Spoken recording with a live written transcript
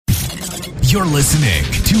You're listening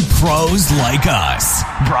to Pros Like Us,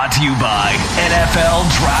 brought to you by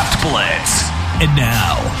NFL Draft Blitz. And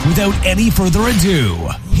now, without any further ado,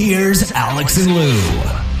 here's Alex and Lou.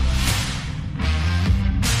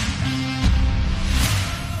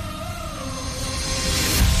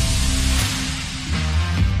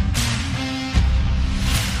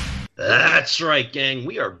 That's right, gang.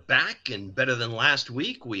 We are back and better than last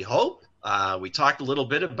week, we hope. We talked a little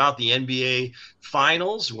bit about the NBA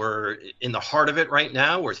Finals. We're in the heart of it right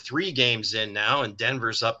now. We're 3 games in now, and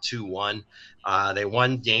Denver's up 2-1. They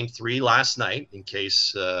won Game 3 last night, in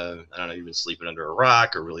case, I don't know, you've been sleeping under a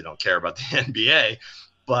rock or really don't care about the NBA.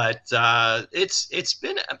 But it's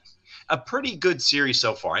been a pretty good series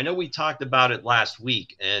so far. I know we talked about it last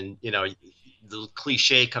week, and, you know, the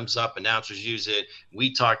cliche comes up, announcers use it.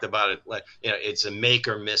 We talked about it, like, you know, it's a make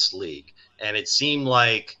or miss league. And it seemed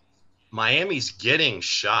like Miami's getting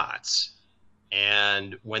shots,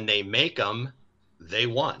 and when they make them, they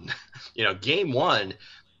won. You know, Game 1,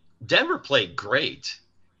 Denver played great.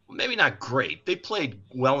 Maybe not great. They played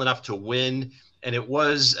well enough to win, and it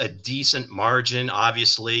was a decent margin.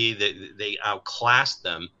 Obviously, they outclassed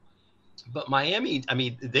them. But Miami, I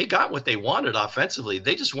mean, they got what they wanted offensively.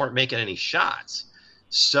 They just weren't making any shots.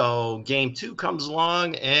 So Game 2 comes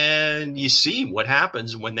along, and you see what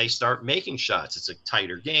happens when they start making shots. It's a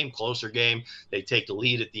tighter game, closer game. They take the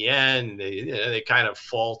lead at the end. They kind of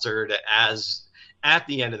faltered as at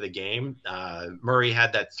the end of the game. Murray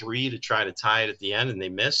had that 3 to try to tie it at the end, and they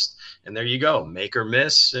missed. And there you go, make or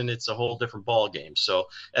miss, and it's a whole different ball game. So,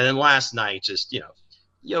 and then last night, just, you know,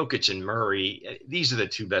 Jokic and Murray, these are the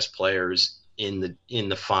 2 best players in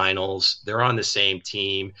the finals. They're on the same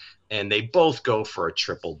team, and they both go for a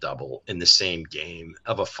triple-double in the same game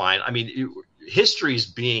of a final. I mean, history is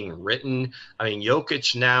being written. I mean,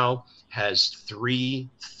 Jokic now has 3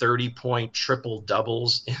 30-point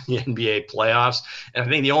triple-doubles in the NBA playoffs, and I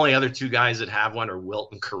think the only other 2 guys that have one are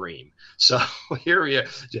Wilt and Kareem. So here we are.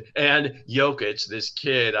 And Jokic, this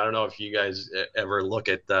kid, I don't know if you guys ever look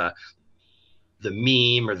at the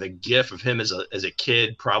meme or the gif of him as a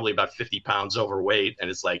kid, probably about 50 pounds overweight. And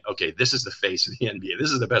it's like, okay, this is the face of the NBA. This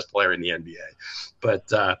is the best player in the NBA.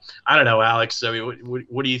 But I don't know, Alex, I mean,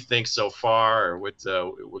 what do you think so far? Or what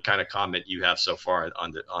kind of comment you have so far on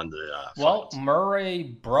the Well, finals? Murray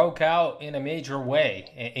broke out in a major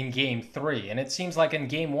way in Game 3. And it seems like in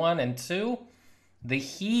Game 1 and 2, the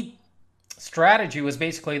Heat strategy was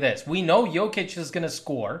basically this. We know Jokic is going to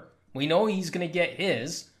score. We know he's going to get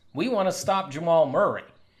his. We want to stop Jamal Murray.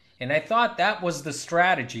 And I thought that was the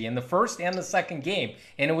strategy in the first and the second game.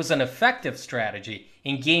 And it was an effective strategy.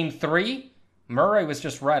 In Game 3, Murray was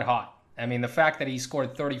just red hot. I mean, the fact that he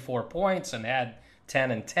scored 34 points and had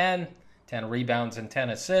 10 and 10 rebounds and 10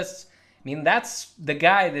 assists. I mean, that's the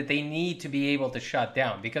guy that they need to be able to shut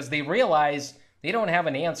down because they realize they don't have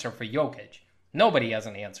an answer for Jokic. Nobody has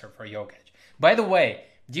an answer for Jokic. By the way,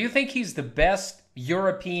 do you think he's the best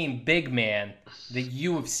European big man that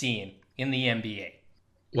you have seen in the NBA?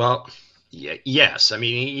 Well, yes. I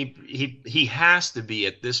mean, he has to be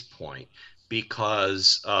at this point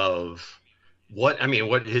because of what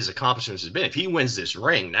his accomplishments has been. If he wins this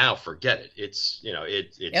ring, now forget it. It's, you know,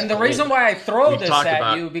 it's. And the reason why I throw this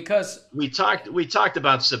at you because we talked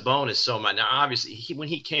about Sabonis so much. Now, obviously, when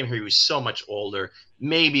he came here, he was so much older.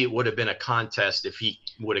 Maybe it would have been a contest if he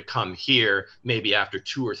would have come here maybe after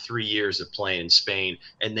 2 or 3 years of playing in Spain,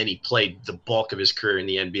 and then he played the bulk of his career in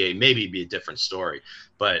the NBA. Maybe it'd be a different story.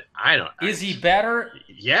 But I don't. Is he better?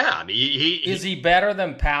 Yeah, I mean, is he better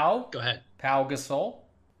than Pau? Go ahead. Pau Gasol?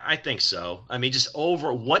 I think so. I mean, just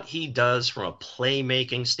over what he does from a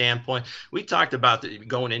playmaking standpoint. We talked about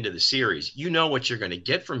going into the series. You know what you're going to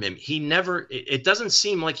get from him. It doesn't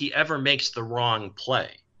seem like he ever makes the wrong play.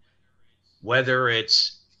 Whether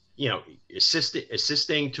it's, you know,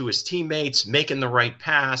 assisting to his teammates, making the right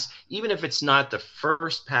pass, even if it's not the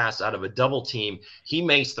first pass out of a double team, he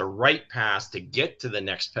makes the right pass to get to the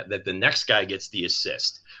next, that the next guy gets the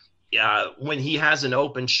assist. When he has an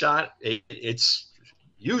open shot, it's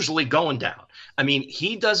usually going down. I mean,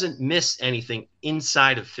 he doesn't miss anything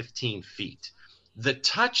inside of 15 feet. The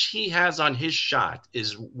touch he has on his shot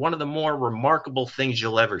is one of the more remarkable things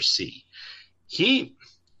you'll ever see.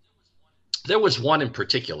 There was one in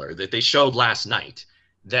particular that they showed last night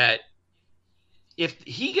that if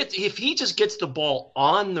he just gets the ball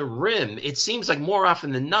on the rim, it seems like more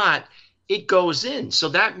often than not, it goes in. So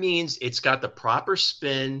that means it's got the proper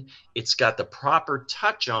spin, it's got the proper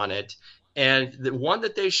touch on it. And the one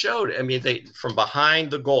that they showed, I mean, from behind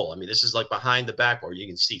the goal, I mean, this is like behind the backboard, you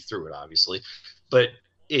can see through it, obviously, but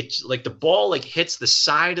it's like the ball like hits the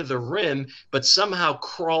side of the rim, but somehow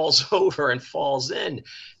crawls over and falls in.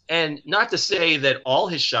 And not to say that all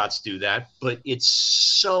his shots do that, but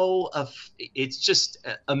it's just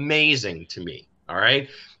amazing to me. All right.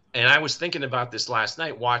 And I was thinking about this last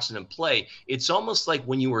night watching him play. It's almost like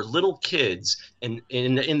when you were little kids and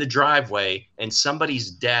in the driveway and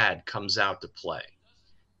somebody's dad comes out to play.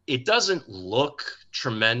 It doesn't look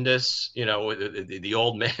tremendous, the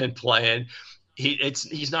old man playing.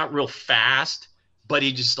 He's not real fast, but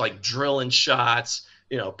he just like drilling shots,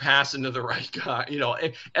 passing to the right guy,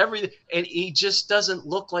 everything, and he just doesn't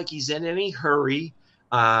look like he's in any hurry.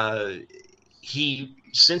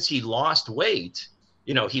 Since he lost weight,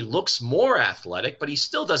 he looks more athletic, but he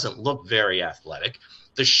still doesn't look very athletic.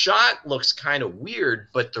 The shot looks kind of weird,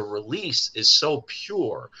 but the release is so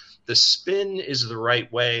pure. The spin is the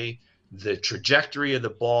right way. The trajectory of the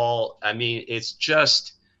ball, I mean, it's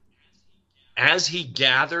just as he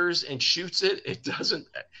gathers and shoots it, it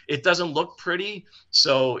doesn't look pretty.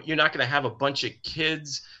 So you're not going to have a bunch of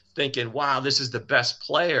kids thinking, wow, this is the best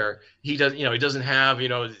player. He doesn't have,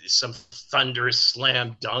 some thunderous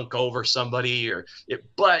slam dunk over somebody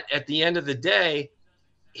but at the end of the day,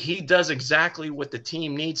 he does exactly what the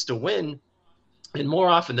team needs to win. And more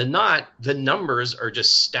often than not, the numbers are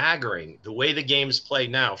just staggering. The way the game is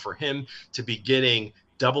played now, for him to be getting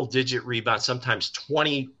double-digit rebounds, sometimes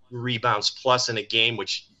 20 rebounds plus in a game,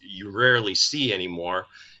 which you rarely see anymore,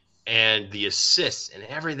 and the assists and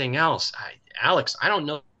everything else. Alex, I don't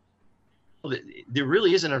know. There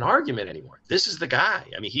really isn't an argument anymore. This is the guy.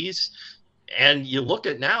 I mean, and you look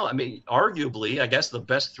at now, I mean, arguably, I guess the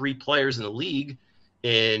best three players in the league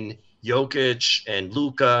in Jokic and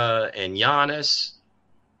Luka and Giannis,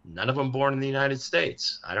 none of them born in the United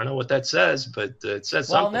States. I don't know what that says, but it says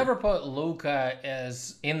something. Well, I'll never put Luka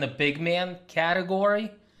as in the big man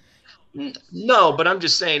category. No, but I'm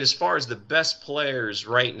just saying, as far as the best players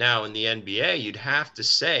right now in the NBA, you'd have to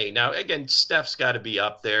say, now, again, Steph's got to be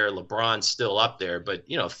up there. LeBron's still up there, but,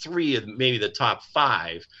 three of maybe the top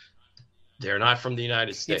five, they're not from the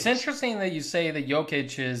United States. It's interesting that you say that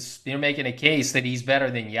Jokic you're making a case that he's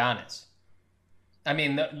better than Giannis. I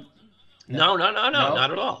mean, no,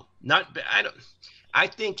 not at all. I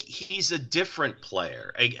think he's a different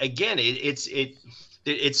player. Again,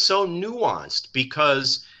 it's so nuanced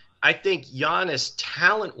because I think Giannis,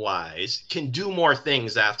 talent-wise, can do more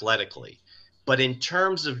things athletically. But in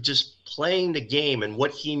terms of just playing the game and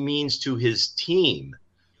what he means to his team,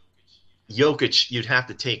 Jokic, you'd have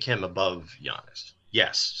to take him above Giannis.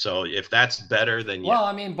 Yes. So if that's better, then yeah. Well,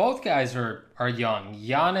 I mean, both guys are young.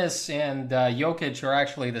 Giannis and Jokic are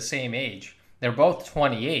actually the same age. They're both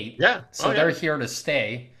 28. Yeah. So they're here to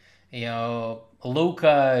stay.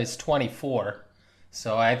 Luka is 24.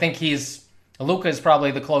 So I think Luka is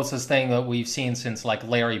probably the closest thing that we've seen since like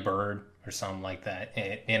Larry Bird or something like that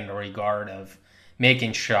in regard of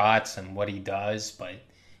making shots and what he does. But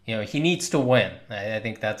he needs to win. I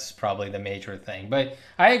think that's probably the major thing. But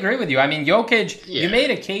I agree with you. I mean, Jokic, You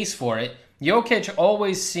made a case for it. Jokic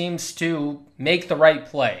always seems to make the right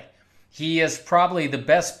play. He is probably the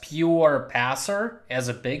best pure passer as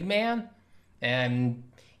a big man. And,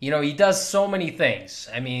 he does so many things.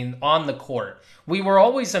 I mean, on the court. We were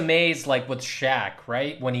always amazed, like with Shaq,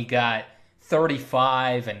 right? When he got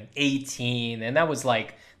 35 and 18. And that was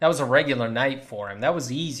a regular night for him. That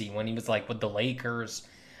was easy when he was like with the Lakers.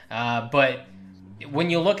 But when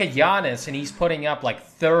you look at Giannis and he's putting up like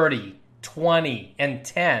 30, 20, and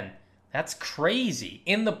 10, that's crazy.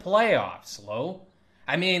 In the playoffs, Lo.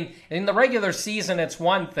 I mean, in the regular season, it's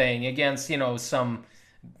one thing against, some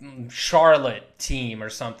Charlotte team or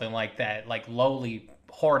something like that, like lowly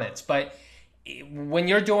Hornets. But when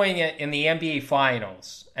you're doing it in the NBA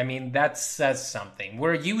Finals, I mean, that says something.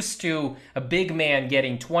 We're used to a big man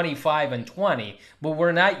getting 25 and 20, but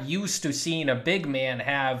we're not used to seeing a big man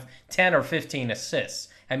have 10 or 15 assists.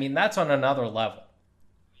 I mean, that's on another level.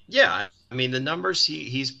 Yeah, I mean, the numbers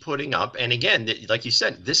he's putting up, and again, like you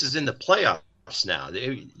said, this is in the playoffs now.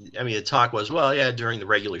 I mean, the talk was, well, yeah, during the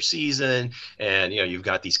regular season, and, you've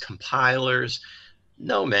got these compilers.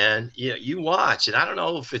 No, man, you watch, and I don't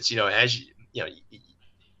know if it's,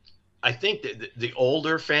 I think that the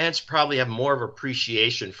older fans probably have more of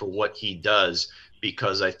appreciation for what he does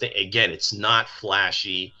because I think, again, it's not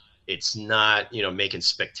flashy. It's not, making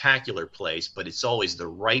spectacular plays, but it's always the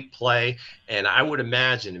right play. And I would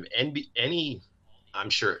imagine if I'm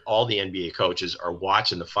sure all the NBA coaches are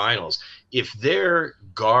watching the finals. If their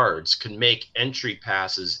guards can make entry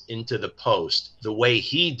passes into the post the way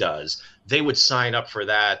he does, they would sign up for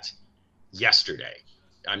that yesterday.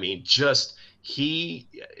 I mean,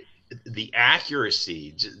 the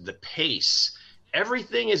accuracy, the pace,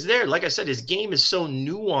 everything is there. Like I said, his game is so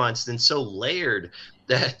nuanced and so layered.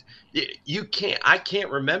 that I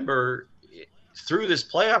can't remember through this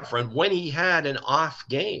playoff run when he had an off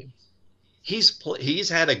game. He's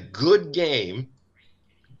had a good game,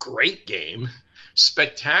 great game,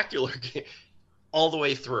 spectacular game all the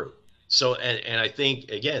way through. So, and I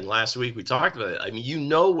think, again, last week we talked about it. I mean, you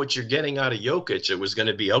know what you're getting out of Jokic. It was going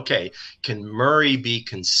to be, okay, can Murray be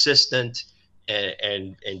consistent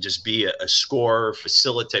and just be a scorer,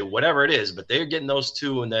 facilitate, whatever it is? But they're getting those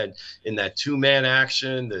two in that two-man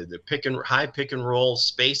action, the high pick and roll,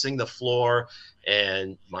 spacing the floor,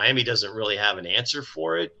 and Miami doesn't really have an answer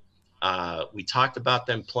for it. We talked about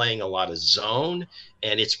them playing a lot of zone,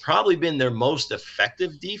 and it's probably been their most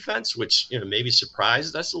effective defense, which, maybe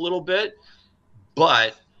surprised us a little bit,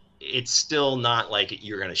 but it's still not like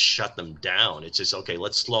you're going to shut them down. It's just, okay,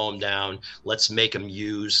 let's slow them down. Let's make them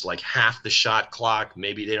use like half the shot clock.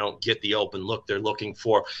 Maybe they don't get the open look they're looking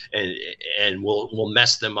for, and we'll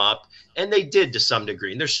mess them up. And they did to some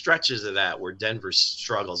degree. And there's stretches of that where Denver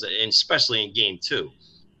struggles, and especially in game 2.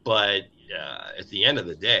 But at the end of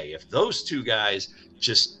the day, if those two guys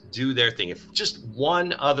just do their thing, if just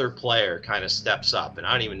one other player kind of steps up, and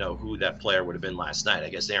I don't even know who that player would have been last night. I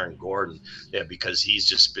guess Aaron Gordon, because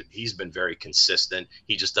he's been very consistent.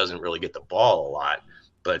 He just doesn't really get the ball a lot.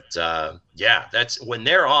 But that's when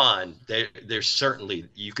they're on. They're certainly,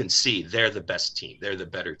 you can see they're the best team. They're the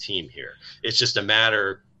better team here. It's just a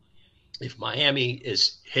matter. If Miami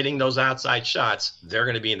is hitting those outside shots, they're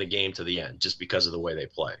going to be in the game to the end just because of the way they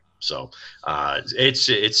play. So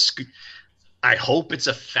it's. I hope it's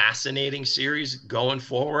a fascinating series going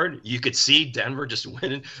forward. You could see Denver just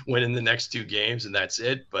winning the next 2 games, and that's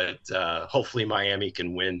it. But hopefully Miami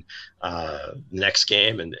can win the next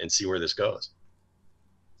game and see where this goes.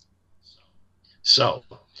 So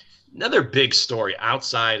another big story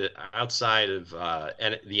outside of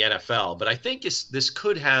the NFL, but I think this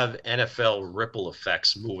could have NFL ripple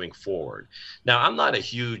effects moving forward. Now, I'm not a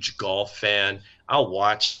huge golf fan. I'll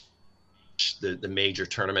watch the major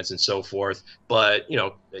tournaments and so forth, but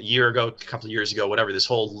a couple of years ago, whatever, this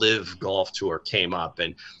whole Live Golf Tour came up,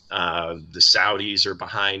 and the Saudis are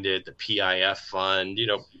behind it, the PIF fund.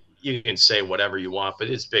 You can say whatever you want, but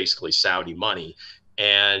it's basically Saudi money.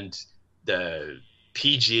 And the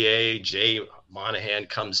PGA, Jay Monahan,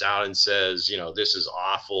 comes out and says, this is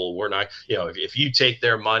awful. We're not, if you take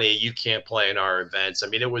their money, you can't play in our events. I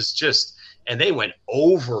mean, it was just, and they went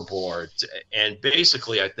overboard. And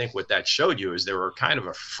basically, I think what that showed you is they were kind of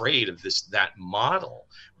afraid of that model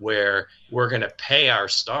where we're going to pay our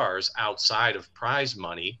stars outside of prize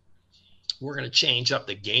money. We're going to change up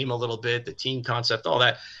the game a little bit, the team concept, all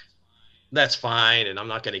that. That's fine. And I'm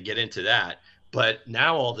not going to get into that. But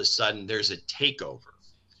now all of a sudden there's a takeover.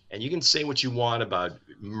 And you can say what you want about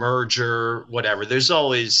merger, whatever. There's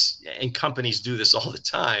always, and companies do this all the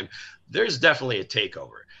time, there's definitely a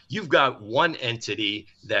takeover. You've got one entity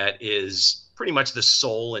that is pretty much the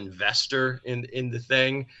sole investor in the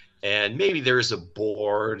thing. And maybe there's a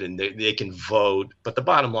board and they can vote. But the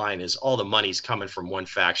bottom line is all the money's coming from one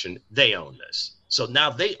faction. They own this. So now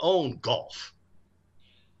they own golf.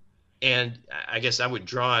 And I guess I would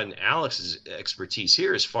draw on Alex's expertise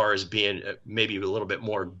here as far as being maybe a little bit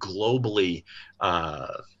more globally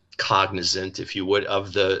cognizant, if you would,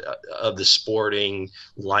 of the sporting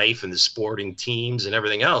life and the sporting teams and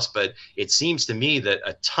everything else. But it seems to me that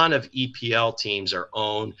a ton of EPL teams are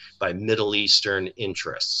owned by Middle Eastern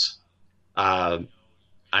interests.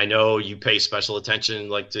 I know you pay special attention,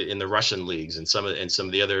 like in the Russian leagues and some of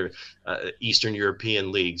the other Eastern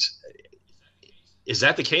European leagues. Is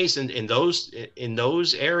that the case in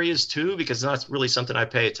those areas too? Because that's really something I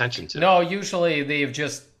pay attention to. No, usually they've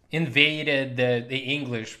just invaded the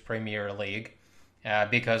English Premier League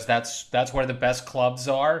because that's where the best clubs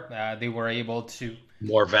are. They were able to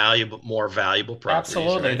more valuable properties.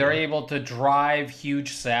 Absolutely, right? They're able to drive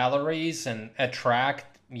huge salaries and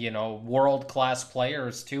attract world-class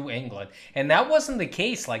players to England, and that wasn't the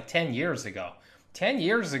case like 10 years ago. 10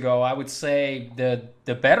 years ago, I would say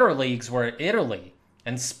the better leagues were Italy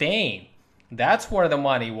and Spain. That's where the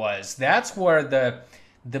money was. That's where the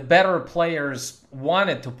better players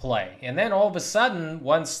wanted to play. And then all of a sudden,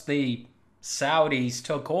 once the Saudis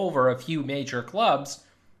took over a few major clubs,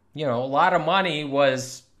 a lot of money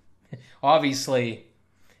was obviously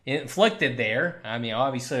inflicted there. I mean,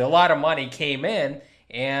 obviously a lot of money came in,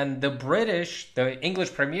 and the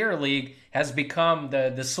English Premier League has become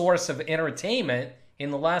the source of entertainment in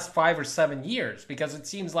the last 5 or 7 years, because it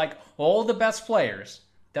seems like all the best players,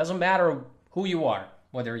 doesn't matter who you are,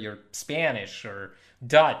 whether you're Spanish or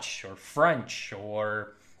Dutch or French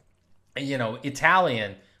or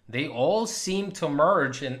Italian, they all seem to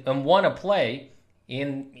merge and want to play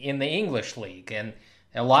in the English league. And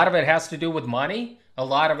A lot of it has to do with money. A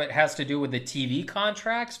lot of it has to do with the TV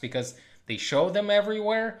contracts because they show them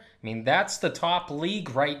everywhere. I mean, that's the top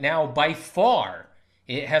league right now by far.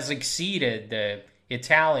 It has exceeded the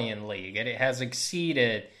Italian league. It has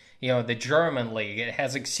exceeded, the German league. It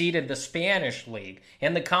has exceeded the Spanish league.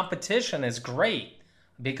 And the competition is great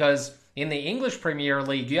because in the English Premier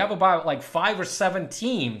League, you have about like 5 or 7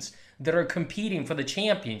 teams that are competing for the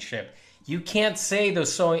championship. You can't say the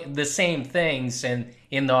same things in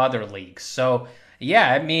the other leagues. So,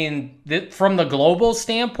 yeah, I mean, from the global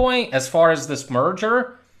standpoint, as far as this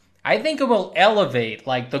merger, I think it will elevate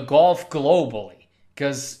like the golf globally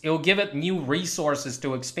because it'll give it new resources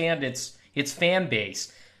to expand its fan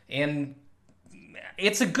base. And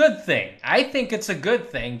it's a good thing. I think it's a good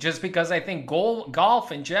thing just because I think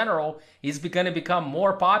golf in general is going to become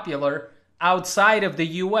more popular outside of the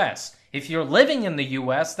U.S. If you're living in the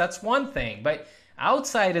U.S., that's one thing. But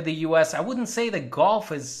outside of the U.S., I wouldn't say that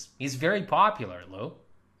golf is very popular, Lou.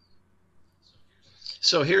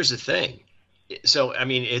 So here's the thing. So, I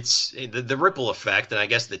mean, it's the ripple effect, and I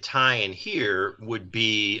guess the tie-in here would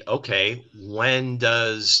be, okay, when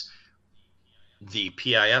does the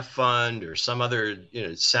PIF fund or some other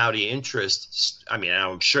Saudi interest, I mean,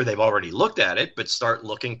 I'm sure they've already looked at it, but start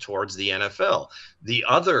looking towards the NFL, the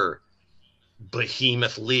other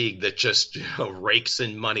behemoth league that just rakes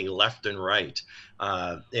in money left and right.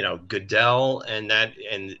 Goodell and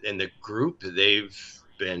the group, they've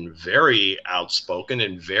been very outspoken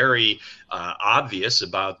and very obvious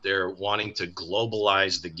about their wanting to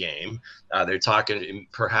globalize the game. They're talking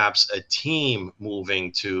perhaps a team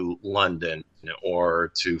moving to London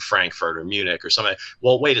or to Frankfurt or Munich or something.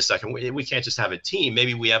 Well, wait a second. We can't just have a team.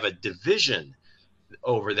 Maybe we have a division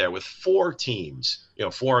over there with 4 teams,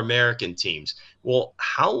 4 American teams. Well,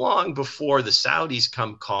 how long before the Saudis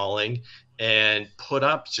come calling and put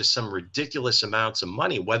up just some ridiculous amounts of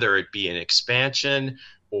money, whether it be an expansion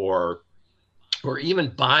or even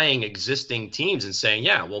buying existing teams and saying,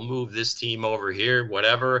 yeah, we'll move this team over here,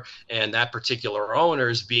 whatever. And that particular owner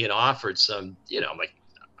is being offered some,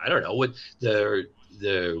 I don't know, what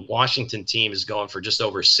the Washington team is going for just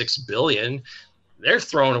over $6 billion. They're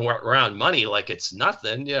throwing around money like it's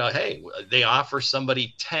nothing. Hey, they offer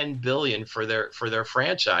somebody $10 billion for their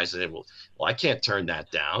franchise, and well, I can't turn that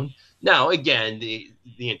down. Now, again, the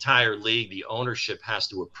entire league, the ownership has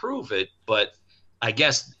to approve it, but I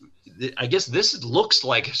guess this looks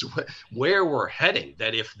like where we're heading.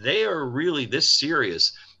 That if they are really this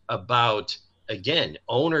serious about, again,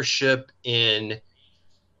 ownership in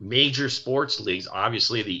major sports leagues,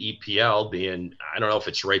 obviously the EPL being, I don't know if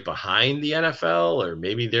it's right behind the NFL or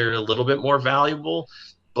maybe they're a little bit more valuable,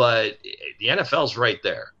 but the NFL's right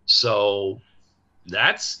there. So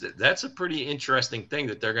that's a pretty interesting thing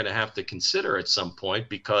that they're going to have to consider at some point,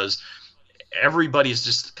 because everybody's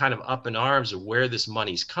just kind of up in arms of where this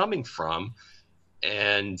money's coming from.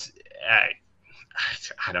 And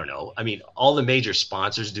I don't know. I mean, all the major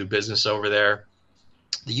sponsors do business over there.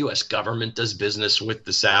 The U.S. government does business with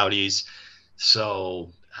the Saudis.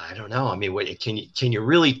 So I don't know. I mean, can you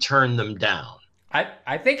really turn them down?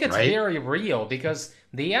 I think it's very real because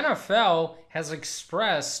the NFL has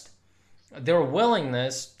expressed their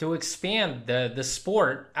willingness to expand the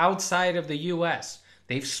sport outside of the U.S.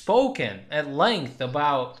 They've spoken at length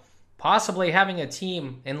about possibly having a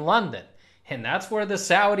team in London. And that's where the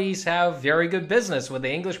Saudis have very good business with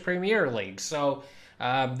the English Premier League. So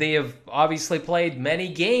they have obviously played many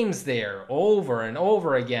games there over and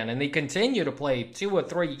over again. And they continue to play 2 or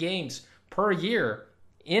 3 games per year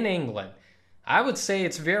in England. I would say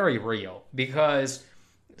it's very real because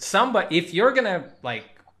if you're going to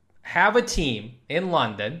have a team in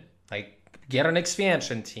London, get an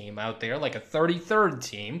expansion team out there, like a 33rd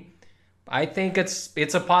team, I think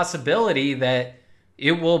it's a possibility that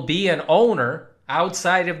it will be an owner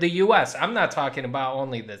outside of the U.S. I'm not talking about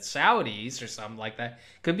only the Saudis or something like that.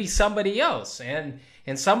 It could be somebody else. And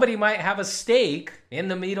somebody might have a stake in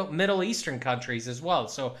the Middle Eastern countries as well.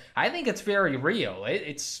 So I think it's very real.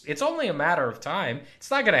 It's only a matter of time.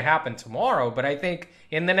 It's not going to happen tomorrow, but I think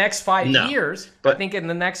in the next 5 years,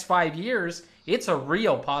 it's a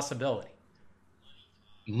real possibility.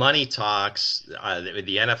 Money talks.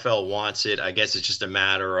 The NFL wants it. I guess it's just a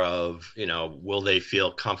matter of, will they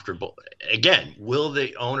feel comfortable? Again, will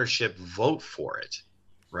the ownership vote for it?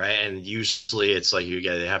 Right. And usually it's like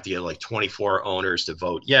they have to get 24 owners to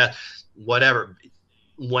vote. Yeah, whatever.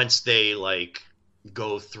 Once they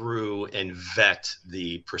go through and vet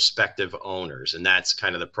the prospective owners. And that's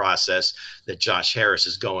kind of the process that Josh Harris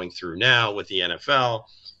is going through now with the NFL.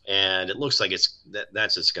 And it looks like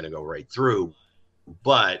that's just going to go right through.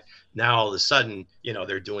 But now all of a sudden,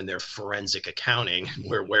 they're doing their forensic accounting.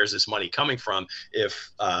 Where's this money coming from?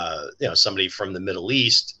 If somebody from the Middle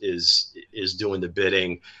East is doing the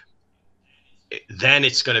bidding, then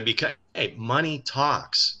it's going to be, hey, money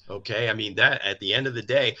talks. Okay. I mean, that at the end of the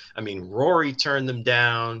day, I mean, Rory turned them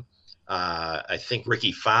down. I think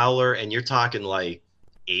Ricky Fowler, and you're talking like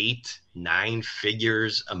 8-9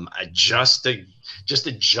 figures, just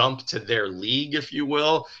to jump to their league, if you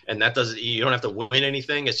will. And that you don't have to win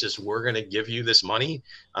anything. It's just, we're going to give you this money.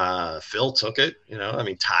 Phil took it, I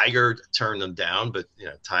mean, Tiger turned them down, but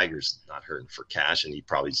Tiger's not hurting for cash, and he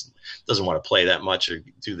probably doesn't want to play that much or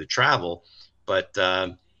do the travel. But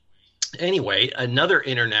anyway, another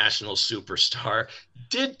international superstar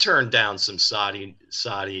did turn down some Saudi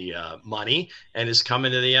money and is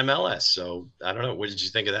coming to the MLS. So I don't know. What did you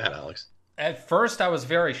think of that, Alex? At first, I was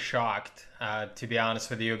very shocked, to be honest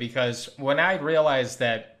with you, because when I realized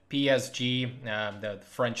that PSG, the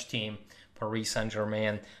French team, Paris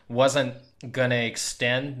Saint-Germain, wasn't going to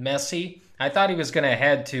extend Messi, I thought he was going to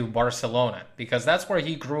head to Barcelona, because that's where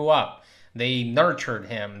he grew up. They nurtured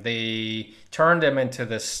him. They turned him into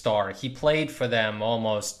this star. He played for them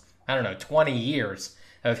almost, 20 years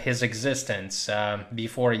of his existence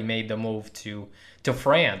before he made the move to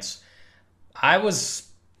France.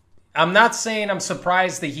 I'm not saying I'm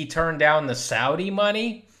surprised that he turned down the Saudi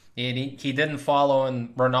money. He didn't follow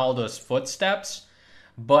in Ronaldo's footsteps,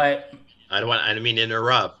 but I don't mean to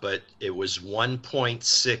interrupt, but it was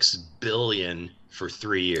 1.6 billion for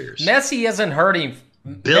 3 years. Messi isn't hurting.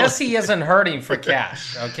 Messi isn't hurting for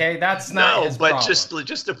cash. Okay, that's not his problem.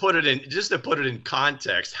 just to put it in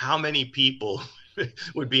context, how many people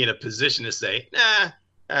would be in a position to say, "Nah,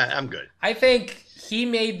 I'm good"? I think he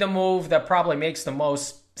made the move that probably makes the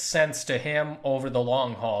most sense to him over the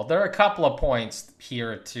long haul. There are a couple of points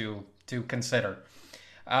here to consider.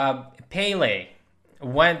 Pele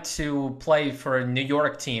went to play for a New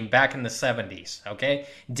York team back in the 70s. Okay,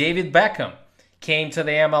 David Beckham came to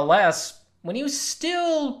the MLS when he was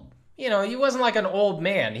still, he wasn't like an old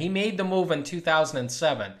man. He made the move in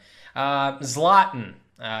 2007. Zlatan,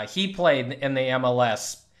 he played in the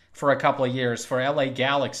MLS for a couple of years for LA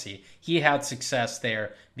Galaxy. He had success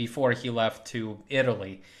there before he left to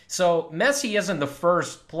Italy. So Messi isn't the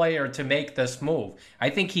first player to make this move. I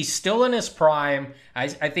think he's still in his prime. I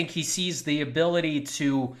think he sees the ability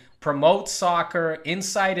to promote soccer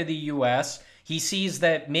inside of the U.S., He sees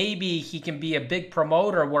that maybe he can be a big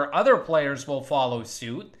promoter where other players will follow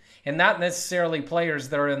suit, and not necessarily players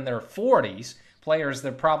that are in their 40s. Players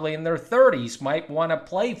that are probably in their 30s might want to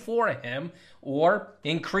play for him or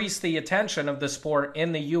increase the attention of the sport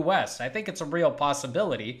in the U.S. I think it's a real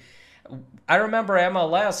possibility. I remember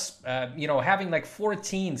MLS, having like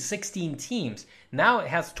 14, 16 teams. Now it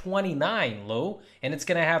has 29, Lou, and it's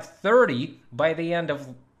going to have 30 by the end of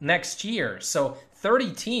next year. So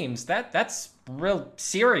 30 teams, that's real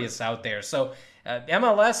serious out there. So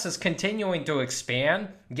MLS is continuing to expand,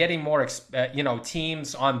 getting more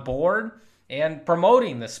teams on board and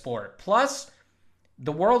promoting the sport. Plus,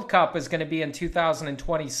 the World Cup is going to be in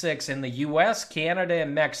 2026 in the U.S., Canada,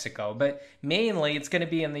 and Mexico. But mainly it's going to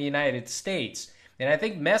be in the United States. And I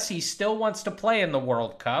think Messi still wants to play in the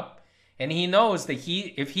World Cup. And he knows that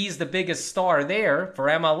if he's the biggest star there for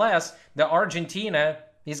MLS, the Argentina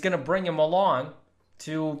is going to bring him along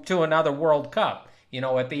to another World Cup,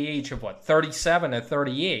 at the age of 37 or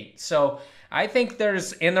 38. So I think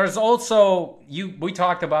there's also, we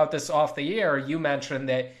talked about this off the air. You mentioned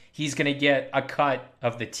that he's going to get a cut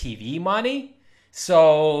of the TV money.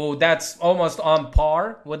 So that's almost on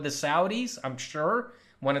par with the Saudis, I'm sure,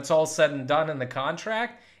 when it's all said and done in the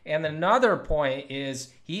contract. And another point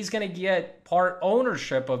is he's going to get part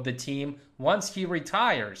ownership of the team once he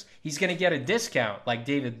retires. He's going to get a discount like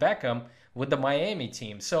David Beckham with the Miami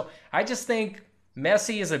team. So I just think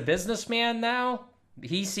Messi is a businessman now.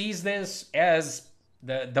 He sees this as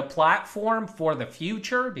the platform for the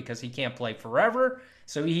future because he can't play forever.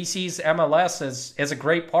 So he sees MLS as a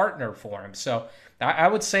great partner for him. So I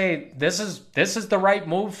would say this is the right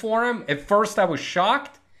move for him. At first I was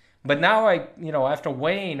shocked, but now after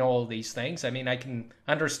weighing all these things, I can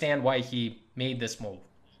understand why he made this move.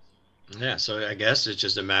 Yeah, so I guess it's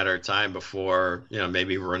just a matter of time before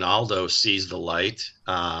maybe Ronaldo sees the light.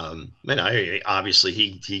 Obviously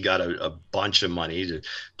he got a bunch of money to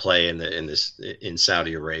play in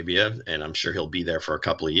Saudi Arabia, and I'm sure he'll be there for a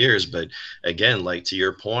couple of years. But again, like to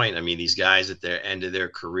your point, these guys at the end of their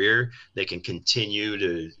career, they can continue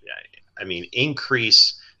to,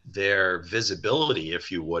 increase their visibility,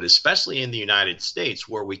 if you would, especially in the United States,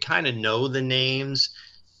 where we kind of know the names.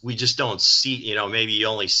 we just don't see, maybe you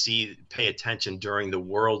only pay attention during the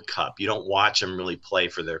World Cup. You don't watch them really play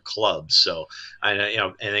for their clubs. So,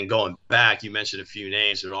 and then going back, you mentioned a few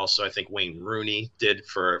names, but also I think Wayne Rooney did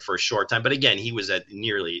for a short time. But again, he was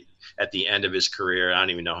nearly at the end of his career. I don't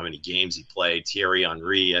even know how many games he played. Thierry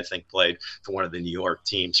Henry, I think, played for one of the New York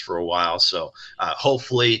teams for a while. So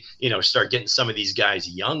hopefully, start getting some of these guys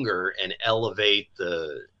younger and elevate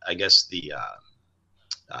the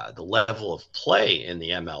level of play in the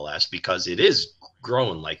MLS, because it is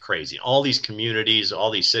growing like crazy. All these communities, all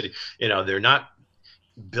these cities, they're not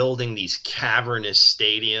building these cavernous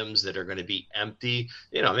stadiums that are going to be empty,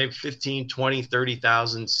 maybe 15, 20,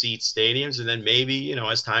 30,000 seat stadiums. And then maybe,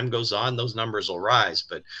 as time goes on, those numbers will rise.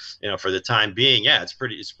 But, for the time being, yeah, it's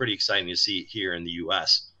pretty exciting to see here in the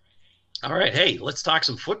US. All right. Hey, let's talk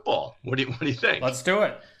some football. What do you think? Let's do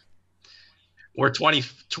it. We're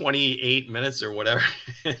 28 minutes or whatever.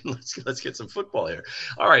 let's get some football here.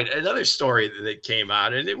 All right, another story that came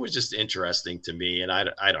out, and it was just interesting to me, and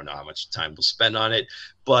I don't know how much time we'll spend on it,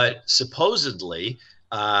 but supposedly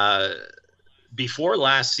before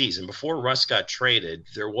last season, before Russ got traded,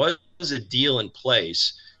 there was a deal in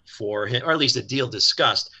place for him, or at least a deal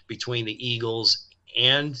discussed between the Eagles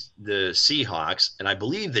and the Seahawks, and I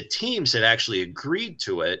believe the teams had actually agreed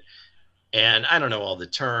to it. And I don't know all the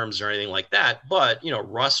terms or anything like that, but,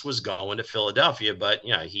 Russ was going to Philadelphia, but,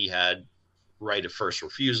 he had right of first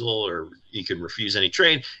refusal, or he could refuse any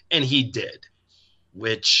trade, and he did,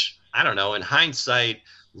 which, I don't know, in hindsight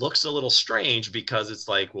looks a little strange, because it's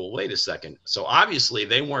like, well, wait a second. So obviously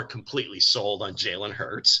they weren't completely sold on Jalen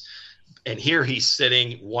Hurts. And here he's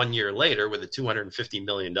sitting 1 year later with a $250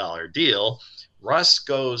 million deal. Russ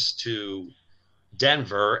goes to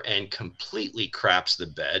Denver and completely craps the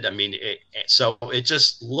bed. I mean, so it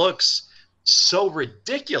just looks so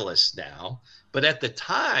ridiculous now. But at the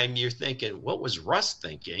time, you're thinking, what was Russ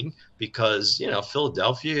thinking? Because,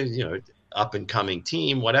 Philadelphia, up and coming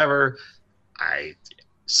team, whatever.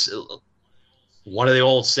 One of the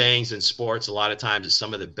old sayings in sports a lot of times is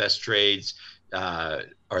some of the best trades are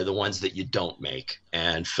the ones that you don't make.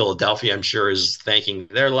 And Philadelphia, I'm sure, is thanking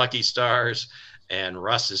their lucky stars. And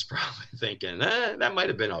Russ is probably thinking, that might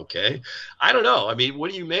have been okay. I don't know. I mean,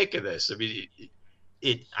 what do you make of this? I mean,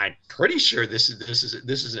 I'm pretty sure this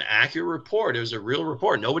is an accurate report. It was a real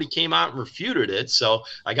report. Nobody came out and refuted it, so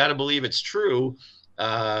I got to believe it's true.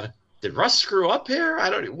 Did Russ screw up here? I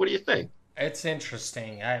don't. What do you think? It's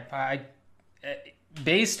interesting. I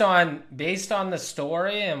based on the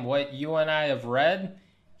story and what you and I have read,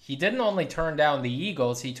 he didn't only turn down the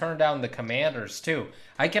Eagles, he turned down the Commanders too.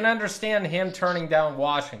 I can understand him turning down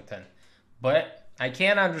Washington, but I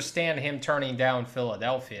can't understand him turning down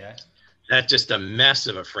Philadelphia. That's just a mess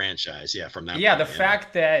of a franchise, from that point, the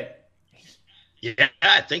fact that... Yeah,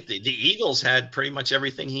 I think the Eagles had pretty much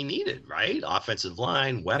everything he needed, right? Offensive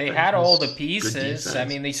line, weapons. They had all the pieces. I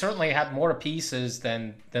mean, they certainly had more pieces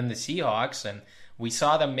than the Seahawks, and we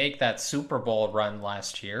saw them make that Super Bowl run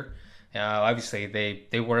last year. Obviously,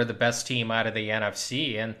 they were the best team out of the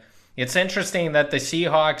NFC, and it's interesting that the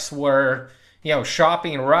Seahawks were,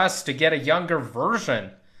 shopping Russ to get a younger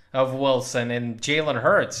version of Wilson and Jalen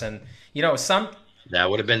Hurts, and that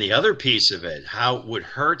would have been the other piece of it. How would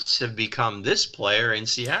Hurts have become this player in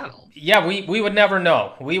Seattle? Yeah, we would never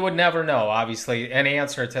know. We would never know, obviously, an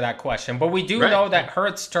answer to that question. But we do know that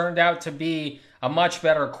Hurts turned out to be a much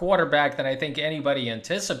better quarterback than I think anybody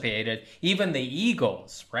anticipated, even the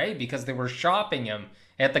Eagles, right? Because they were shopping him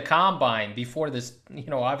at the Combine before this,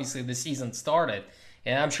 obviously the season started.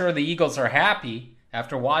 And I'm sure the Eagles are happy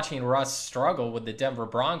after watching Russ struggle with the Denver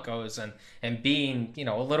Broncos and being,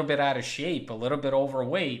 a little bit out of shape, a little bit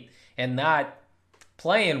overweight, and not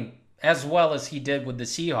playing as well as he did with the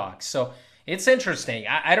Seahawks. So it's interesting.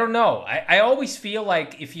 I don't know. I always feel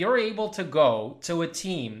like if you're able to go to a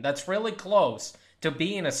team that's really close to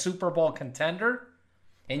being a Super Bowl contender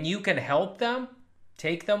and you can help them,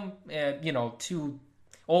 take them, to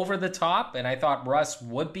over the top, and I thought Russ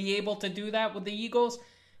would be able to do that with the Eagles,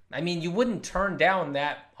 I mean, you wouldn't turn down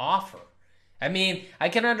that offer. I mean, I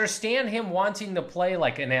can understand him wanting to play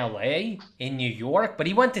like in LA, in New York, but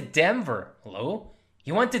he went to Denver, Lou.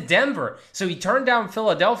 He went to Denver. So he turned down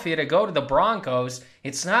Philadelphia to go to the Broncos.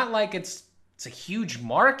 It's not like it's a huge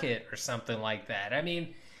market or something like that. I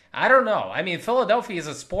mean, I don't know. I mean, Philadelphia is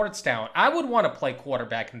a sports town. I would want to play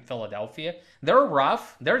quarterback in Philadelphia. They're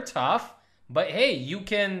rough. They're tough. But hey, you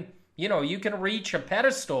can reach a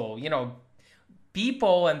pedestal.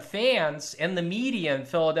 People and fans and the media in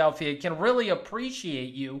Philadelphia can really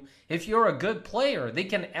appreciate you if you're a good player. They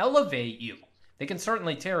can elevate you. They can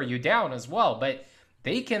certainly tear you down as well, but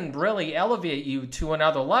they can really elevate you to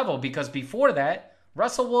another level, because before that,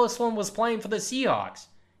 Russell Wilson was playing for the Seahawks.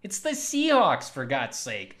 It's the Seahawks, for God's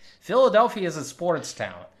sake. Philadelphia is a sports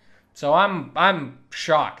town. So I'm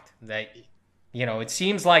shocked that, it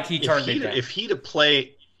seems like he turned it down. If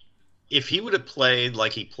he would have played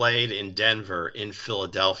like he played in Denver, in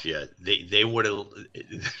Philadelphia, they would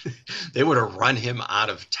have run him out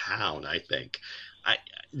of town, I think.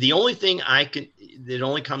 The only thing that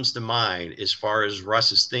only comes to mind as far as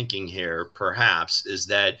Russ's thinking here, perhaps, is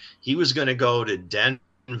that he was going to go to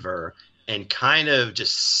Denver and kind of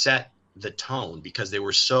just set the tone because they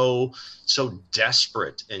were so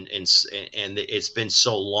desperate and it's been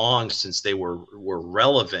so long since they were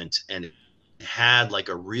relevant and had like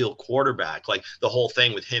a real quarterback, like the whole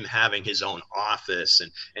thing with him having his own office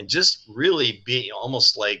and just really being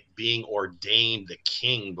almost like being ordained the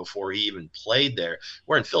king before he even played there.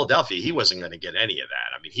 Where in Philadelphia, he wasn't going to get any of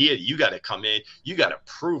that. I mean, you got to come in, you got to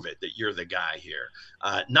prove it that you're the guy here.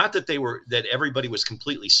 Not that that everybody was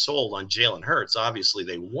completely sold on Jalen Hurts. Obviously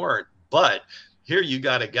they weren't, but here you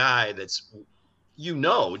got a guy that's,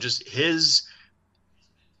 just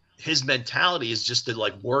his mentality is just to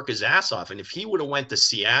like work his ass off. And if he would have went to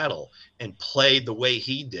Seattle and played the way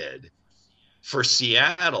he did for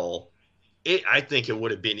Seattle, I think it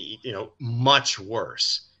would have been, much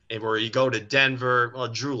worse. And where you go to Denver, well,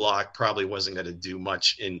 Drew Lock probably wasn't going to do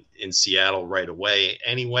much in Seattle right away.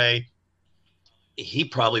 Anyway, he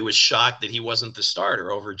probably was shocked that he wasn't the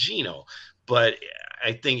starter over Geno. But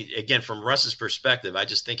I think, again, from Russ's perspective, I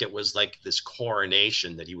just think it was like this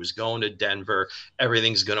coronation that he was going to Denver.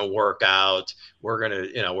 Everything's going to work out. We're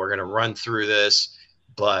going to run through this.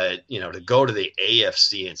 But, to go to the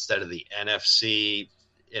AFC instead of the NFC,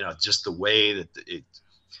 just the way that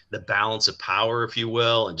the balance of power, if you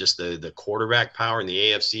will, and just the quarterback power in the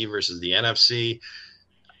AFC versus the NFC.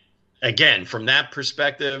 Again, from that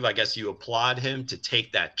perspective, I guess you applaud him to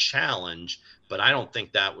take that challenge. But I don't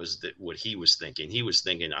think that was what he was thinking. He was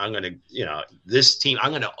thinking, I'm going to, this team,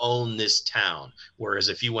 I'm going to own this town. Whereas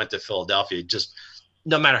if you went to Philadelphia, just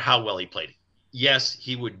no matter how well he played, yes,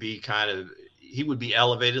 he would be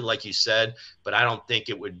elevated, like you said, but I don't think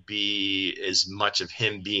it would be as much of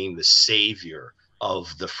him being the savior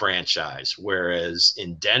of the franchise. Whereas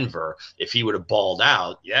in Denver, if he would have balled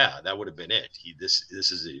out, yeah, that would have been it. This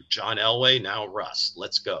is John Elway, now Russ.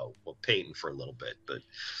 Let's go. Well, Peyton for a little bit. But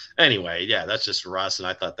anyway, yeah, that's just Russ, and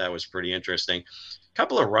I thought that was pretty interesting. A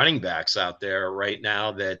couple of running backs out there right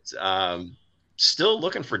now that still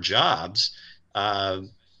looking for jobs,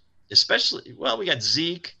 especially, well, we got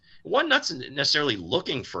Zeke. One not necessarily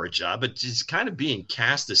looking for a job, but just kind of being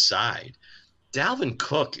cast aside. Dalvin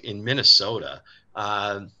Cook in Minnesota.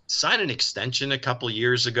 Signed an extension a couple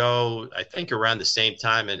years ago, I think around the same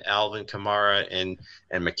time that Alvin Kamara and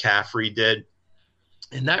McCaffrey did.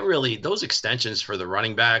 And those extensions for the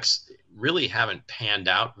running backs really haven't panned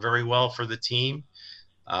out very well for the team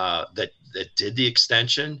that did the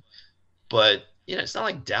extension. But, it's not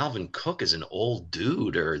like Dalvin Cook is an old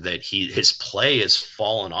dude or that his play has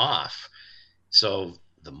fallen off. So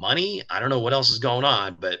the money, I don't know what else is going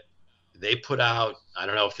on, but they put out, I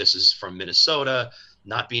don't know if this is from Minnesota,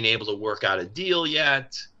 not being able to work out a deal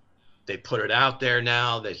yet. They put it out there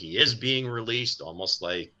now that he is being released, almost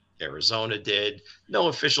like Arizona did. No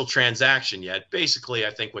official transaction yet. Basically,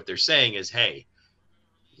 I think what they're saying is, hey,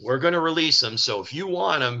 we're going to release him. So if you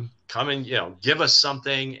want him, come and, give us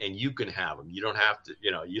something and you can have him. You don't have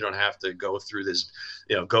to, go through this,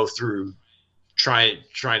 trying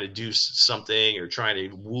to do something or trying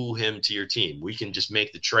to woo him to your team. We can just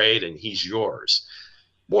make the trade and he's yours.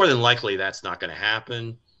 More than likely, that's not going to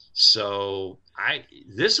happen. So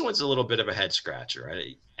this one's a little bit of a head scratcher.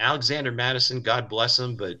 Right? Alexander Madison, God bless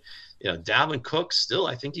him, but Dalvin Cook still,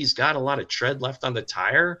 I think he's got a lot of tread left on the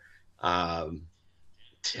tire.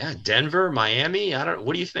 Denver, Miami.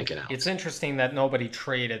 What are you thinking, Alex? It's interesting that nobody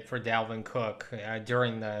traded for Dalvin Cook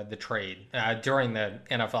during the trade, during the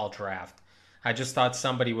NFL draft. I just thought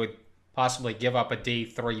somebody would possibly give up a day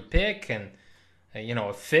 3 pick and, a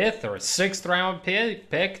 5th or a 6th round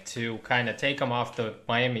pick to kind of take him off the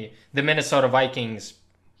Minnesota Vikings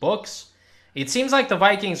books. It seems like the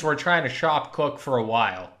Vikings were trying to shop Cook for a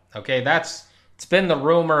while. Okay, it's been the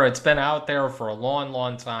rumor. It's been out there for a long,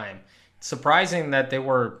 long time. It's surprising that there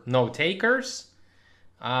were no takers.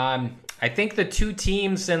 I think the two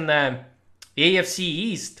teams in the AFC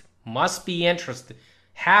East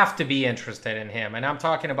have to be interested in him. And I'm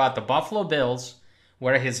talking about the Buffalo Bills,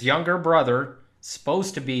 where his younger brother is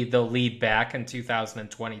supposed to be the lead back in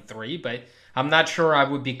 2023, but I'm not sure I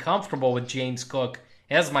would be comfortable with James Cook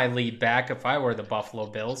as my lead back if I were the Buffalo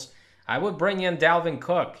Bills. I would bring in Dalvin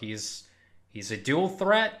Cook. He's a dual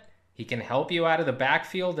threat. He can help you out of the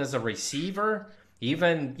backfield as a receiver.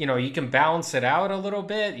 Even, you can balance it out a little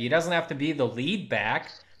bit. He doesn't have to be the lead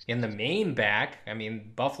back and the main back. I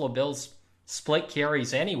mean, Buffalo Bills split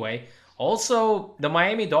carries anyway. Also, the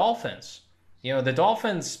Miami Dolphins. The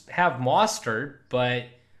Dolphins have Mostert, but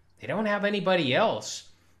they don't have anybody else.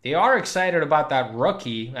 They are excited about that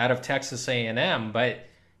rookie out of Texas A&M, but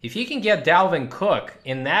if you can get Dalvin Cook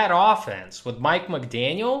in that offense with Mike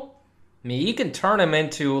McDaniel, I mean, you can turn him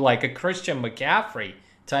into like a Christian McCaffrey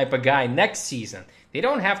type of guy next season. They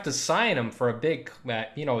don't have to sign him for a big,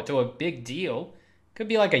 to a big deal. Could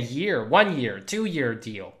be like a year, 1 year, 2 year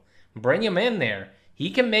deal. Bring him in there. He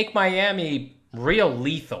can make Miami real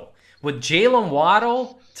lethal. With Jalen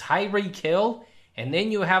Waddle, Tyreek Hill, and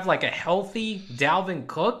then you have like a healthy Dalvin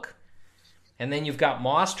Cook, and then you've got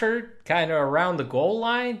Mostert kind of around the goal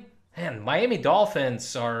line. Man, Miami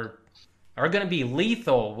Dolphins are going to be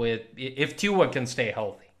lethal if Tua can stay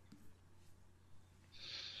healthy.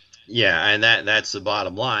 Yeah, and that's the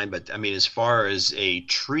bottom line. But I mean, as far as a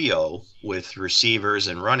trio with receivers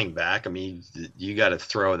and running back, I mean, you got to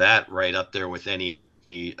throw that right up there with any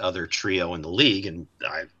other trio in the league, and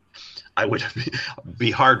I would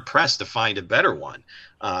be hard pressed to find a better one.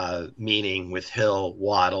 Meaning with Hill,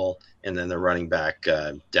 Waddle, and then the running back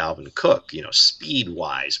Dalvin Cook. Speed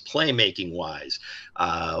wise, playmaking wise,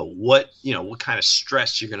 what kind of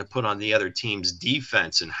stress you're going to put on the other team's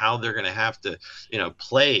defense and how they're going to have to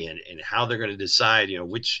play and how they're going to decide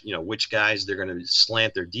which guys they're going to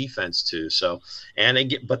slant their defense to. So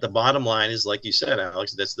but the bottom line is, like you said,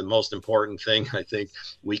 Alex, that's the most important thing I think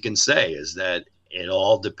we can say is that it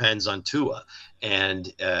all depends on Tua.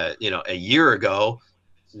 And a year ago,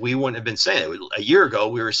 we wouldn't have been saying it. A year ago,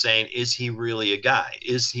 we were saying, is he really a guy?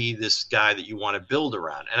 Is he this guy that you want to build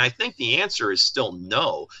around? And I think the answer is still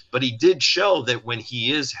no, but he did show that when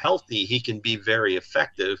he is healthy, he can be very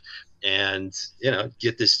effective and,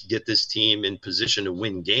 get this team in position to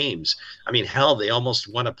win games. I mean, hell, they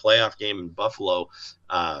almost won a playoff game in Buffalo,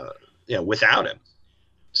 without him.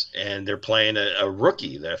 And they're playing a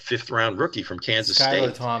rookie, the 5th round rookie from Kansas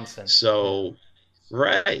State. Thompson. So,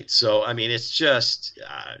 right. So, I mean, it's just,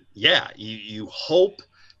 you hope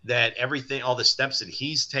that all the steps that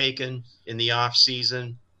he's taken in the off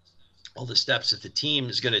season, all the steps that the team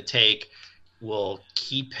is going to take will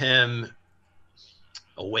keep him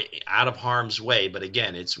away, out of harm's way. But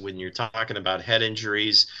again, it's when you're talking about head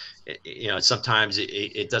injuries, sometimes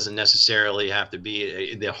it doesn't necessarily have to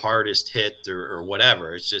be the hardest hit or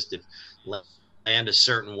whatever. It's just if land a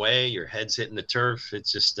certain way, your head's hitting the turf,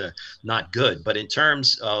 it's just not good. But in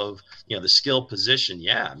terms of the skill position,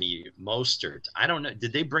 I mean, Mostert, I don't know,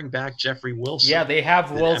 did they bring back Jeffrey Wilson? Yeah, they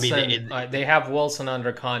have Wilson. I mean, they have Wilson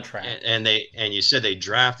under contract, and you said they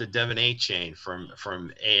drafted Devin Achane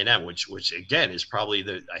from A&M, which again is probably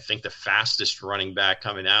I think the fastest running back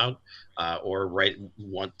coming out. Or right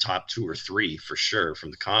one top 2 or 3 for sure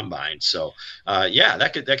from the combine. So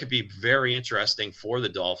that could be very interesting for the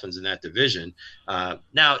Dolphins in that division.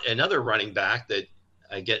 Now another running back that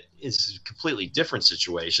I get is a completely different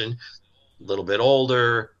situation, a little bit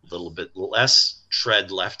older, a little bit less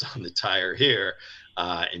tread left on the tire here,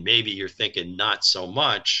 and maybe you're thinking not so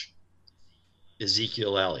much.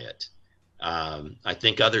 Ezekiel Elliott. I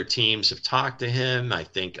think other teams have talked to him. I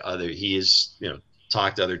think he is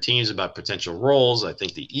talked to other teams about potential roles. I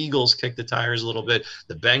think the Eagles kicked the tires a little bit.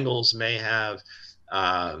 The Bengals may have.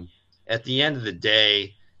 At the end of the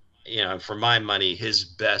day, for my money, his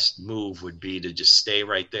best move would be to just stay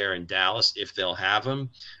right there in Dallas if they'll have him.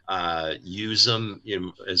 Use him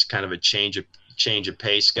as kind of a change of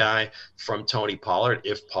pace guy from Tony Pollard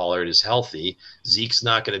if Pollard is healthy. Zeke's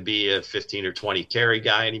not going to be a 15 or 20 carry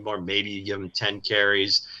guy anymore. Maybe you give him 10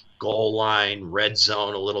 carries. Goal line, red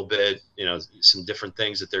zone a little bit, some different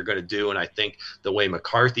things that they're going to do. And I think the way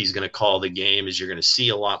McCarthy's going to call the game is you're going to see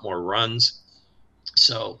a lot more runs.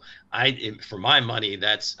 So for my money,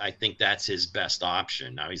 I think that's his best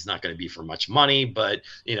option. Now he's not going to be for much money, but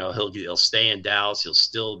he'll stay in Dallas. He'll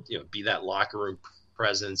still be that locker room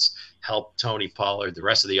presence, help Tony Pollard, the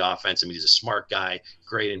rest of the offense. I mean, he's a smart guy,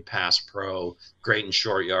 great in pass pro, great in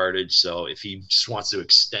short yardage. So if he just wants to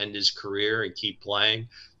extend his career and keep playing,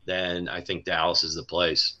 then I think Dallas is the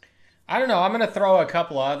place. I don't know. I'm going to throw a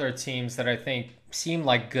couple of other teams that I think seem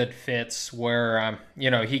like good fits where,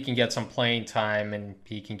 he can get some playing time and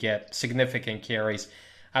he can get significant carries.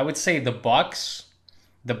 I would say the Bucks.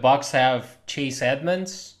 The Bucks have Chase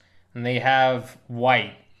Edmonds and they have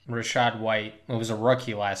Rashad White, who was a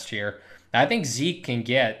rookie last year. I think Zeke can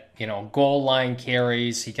get, goal line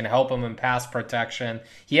carries. He can help him in pass protection.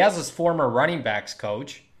 He has his former running backs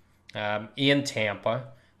coach in Tampa.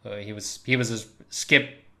 He was his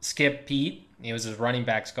skip Skip Pete. He was his running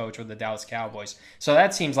backs coach with the Dallas Cowboys. So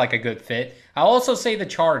that seems like a good fit. I'll also say the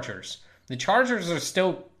Chargers. The Chargers are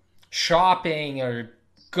still shopping or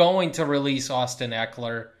going to release Austin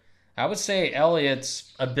Eckler. I would say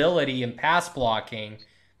Elliott's ability in pass blocking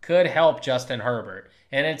could help Justin Herbert.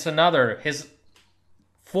 And it's his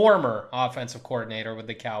former offensive coordinator with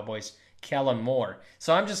the Cowboys, Kellen Moore.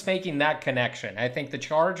 So I'm just making that connection. I think the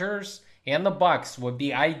Chargers and the Bucs would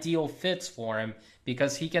be ideal fits for him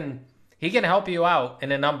because he can help you out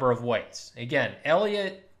in a number of ways. Again,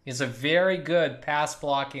 Elliott is a very good pass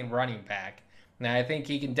blocking running back. And I think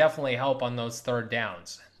he can definitely help on those third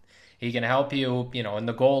downs. He can help you, in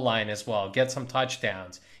the goal line as well, get some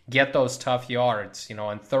touchdowns, get those tough yards,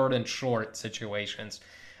 in third and short situations.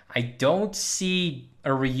 I don't see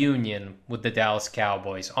a reunion with the Dallas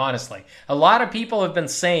Cowboys, honestly. A lot of people have been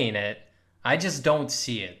saying it. I just don't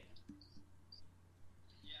see it.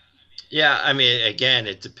 Yeah, I mean, again,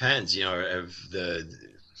 it depends,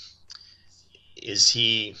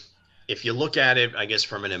 if you look at it, I guess,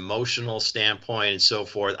 from an emotional standpoint and so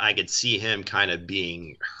forth, I could see him kind of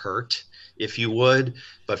being hurt, if you would.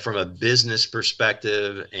 But from a business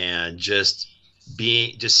perspective and just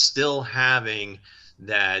still having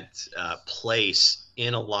that place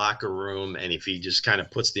in a locker room, and if he just kind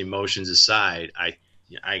of puts the emotions aside,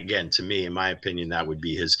 again, to me, in my opinion, that would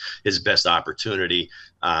be his best opportunity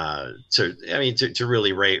to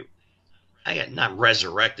really not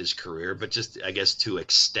resurrect his career, but just, I guess, to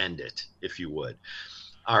extend it, if you would.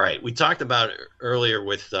 All right. We talked about earlier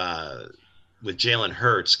with Jalen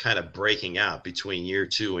Hurts kind of breaking out between year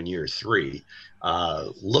 2 and year 3,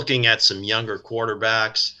 looking at some younger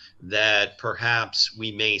quarterbacks that perhaps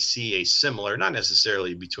we may see a similar, not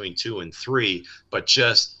necessarily between 2 and 3, but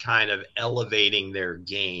just kind of elevating their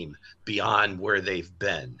game beyond where they've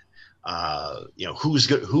been.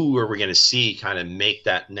 Who are we going to see kind of make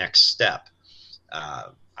that next step?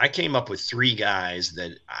 I came up with 3 guys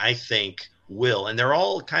that I think will, and they're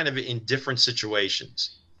all kind of in different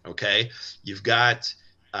situations. Okay.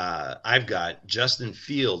 I've got Justin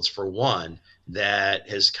Fields, for one, that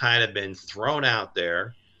has kind of been thrown out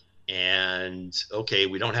there. And okay,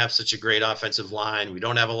 we don't have such a great offensive line. We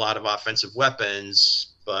don't have a lot of offensive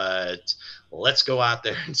weapons, but let's go out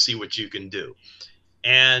there and see what you can do.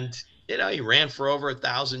 And, he ran for over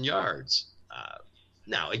 1,000 yards.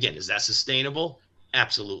 Now, again, is that sustainable?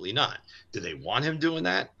 Absolutely not. Do they want him doing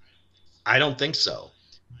that? I don't think so.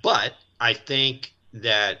 But I think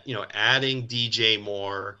that, adding DJ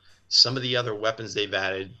Moore, some of the other weapons they've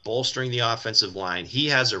added, bolstering the offensive line, he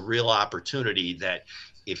has a real opportunity that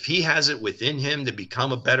if he has it within him to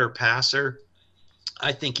become a better passer,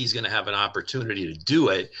 I think he's going to have an opportunity to do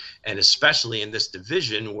it. And especially in this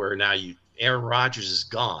division where now Aaron Rodgers is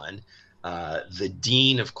gone. The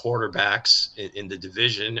dean of quarterbacks in the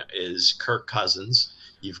division is Kirk Cousins.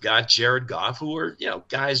 You've got Jared Goff, who are,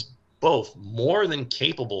 guys, both more than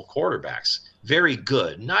capable quarterbacks. Very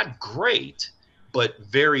good. Not great, but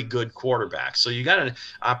very good quarterbacks. So you got an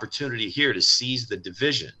opportunity here to seize the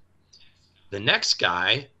division. The next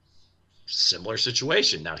guy, similar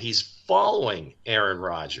situation. Now he's following Aaron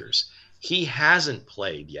Rodgers. He hasn't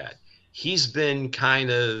played yet. He's been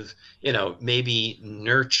kind of, maybe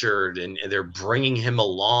nurtured and they're bringing him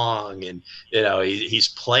along, and, he's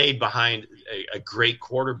played behind a great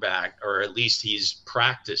quarterback, or at least he's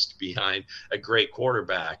practiced behind a great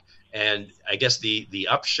quarterback. And I guess the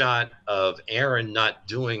upshot of Aaron not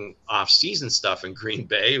doing off-season stuff in Green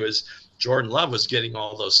Bay was Jordan Love was getting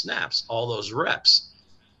all those snaps, all those reps.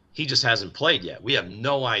 He just hasn't played yet. We have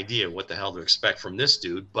no idea what the hell to expect from this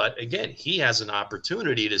dude. But again, he has an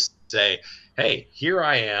opportunity to say, hey, here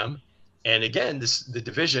I am. And again, the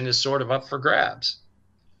division is sort of up for grabs.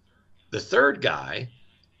 The third guy,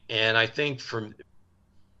 and I think from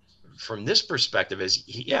this perspective, is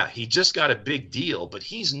he just got a big deal, but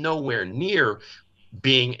he's nowhere near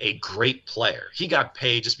being a great player. He got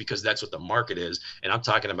paid just because that's what the market is. And I'm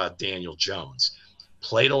talking about Daniel Jones.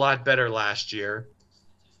 Played a lot better last year.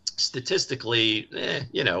 Statistically,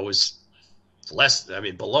 was less,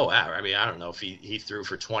 below average. I don't know if he threw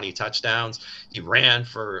for 20 touchdowns. He ran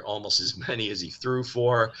for almost as many as he threw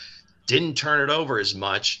for. Didn't turn it over as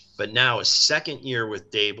much, but now a second year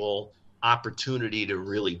with Dable, opportunity to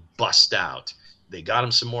really bust out. They got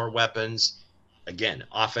him some more weapons. Again,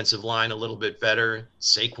 offensive line a little bit better.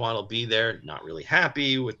 Saquon will be there. Not really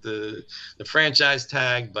happy with the franchise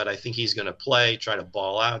tag, but I think he's going to play, try to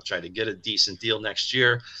ball out, try to get a decent deal next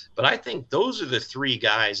year. But I think those are the 3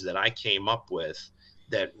 guys that I came up with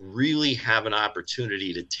that really have an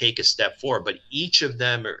opportunity to take a step forward, but each of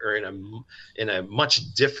them are in a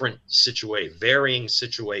much different situation, varying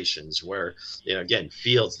situations where, again,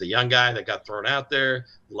 Fields, the young guy that got thrown out there,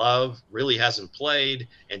 Love really hasn't played,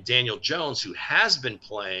 and Daniel Jones, who has been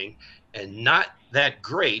playing and not that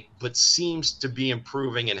great, but seems to be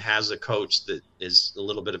improving and has a coach that is a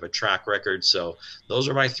little bit of a track record. So those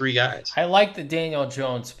are my three guys. I like the Daniel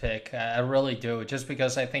Jones pick. I really do, just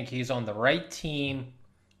because I think he's on the right team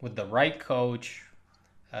with the right coach,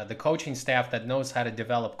 the coaching staff that knows how to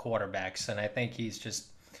develop quarterbacks, and I think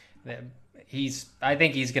I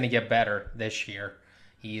think he's going to get better this year.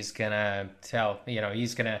 He's going to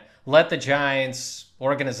he's going to let the Giants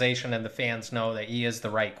organization and the fans know that he is the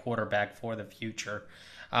right quarterback for the future.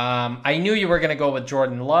 I knew you were going to go with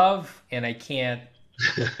Jordan Love, and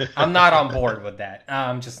I'm not on board with that.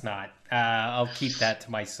 I'm just not. I'll keep that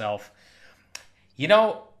to myself.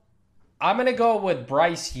 I'm going to go with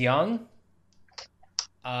Bryce Young,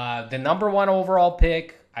 the number 1 overall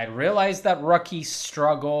pick. I realize that rookies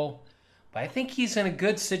struggle, but I think he's in a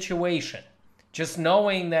good situation. Just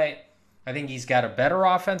knowing that I think he's got a better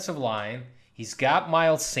offensive line. He's got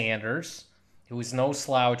Miles Sanders, who is no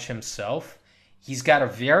slouch himself. He's got a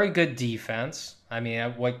very good defense. I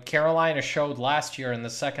mean, what Carolina showed last year in the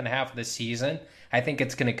second half of the season, I think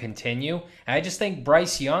it's going to continue. And I just think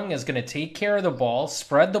Bryce Young is going to take care of the ball,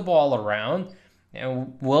 spread the ball around,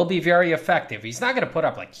 and will be very effective. He's not going to put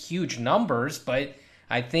up like huge numbers, but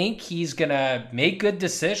I think he's going to make good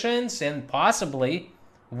decisions and possibly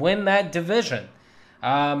win that division.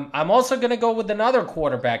 I'm also going to go with another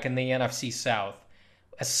quarterback in the NFC South,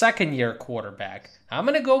 a second-year quarterback. I'm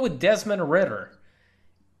going to go with Desmond Ridder.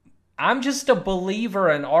 I'm just a believer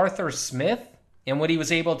in Arthur Smith and what he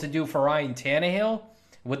was able to do for Ryan Tannehill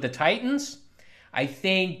with the Titans. I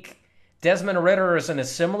think Desmond Ridder is in a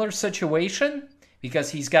similar situation because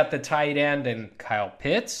he's got the tight end and Kyle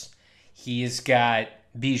Pitts. He's got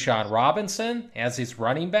Bijan Robinson as his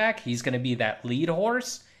running back. He's going to be that lead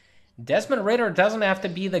horse. Desmond Ridder doesn't have to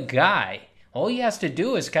be the guy. All he has to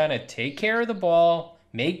do is kind of take care of the ball,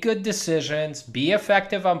 make good decisions, be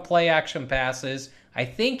effective on play action passes. I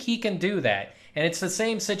think he can do that. And it's the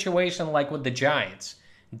same situation like with the Giants.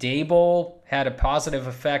 Dable had a positive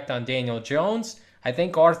effect on Daniel Jones. I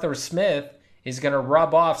think Arthur Smith is going to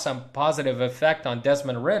rub off some positive effect on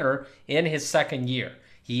Desmond Ridder in his second year.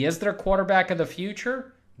 He is their quarterback of the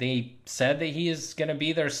future. They said that he is going to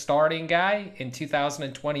be their starting guy in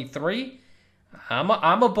 2023.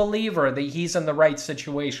 I'm a believer that he's in the right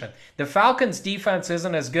situation. The Falcons' defense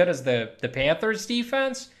isn't as good as the Panthers'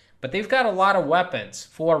 defense, but they've got a lot of weapons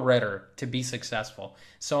for Ridder to be successful.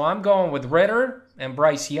 So I'm going with Ridder and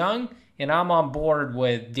Bryce Young, and I'm on board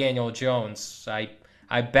with Daniel Jones.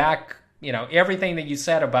 I back everything that you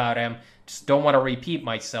said about him. Just don't want to repeat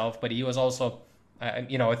myself, but he was also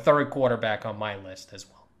a third quarterback on my list as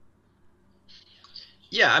well.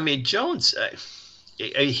 Yeah, I mean, Jones,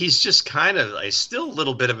 he's just kind of still a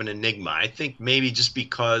little bit of an enigma. I think maybe just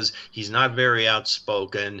because he's not very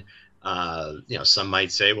outspoken. Some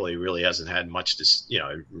might say, well, he really hasn't had much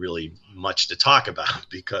to talk about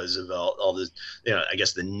because of all the, I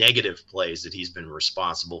guess the negative plays that he's been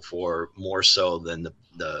responsible for more so than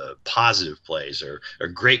the positive plays or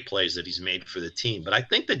great plays that he's made for the team. But I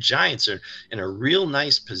think the Giants are in a real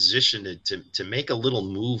nice position to make a little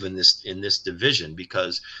move in this division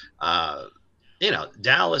because,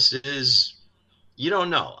 Dallas is, you don't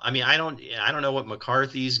know. I mean, I don't know what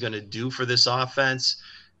McCarthy's going to do for this offense.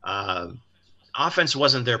 Offense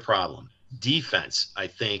wasn't their problem. Defense, I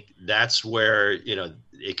think that's where,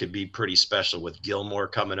 it could be pretty special with Gilmore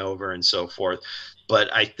coming over and so forth.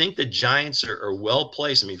 But I think the Giants are well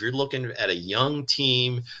placed. I mean, if you're looking at a young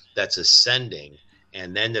team that's ascending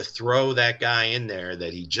and then to throw that guy in there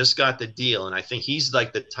that he just got the deal. And I think he's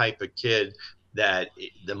like the type of kid that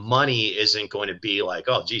the money isn't going to be like,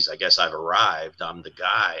 oh, geez, I guess I've arrived. I'm the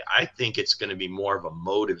guy. I think it's going to be more of a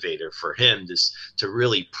motivator for him to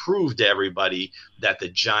really prove to everybody that the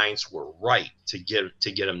Giants were right to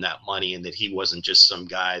get him that money and that he wasn't just some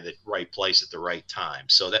guy that right place at the right time.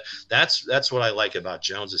 So that's what I like about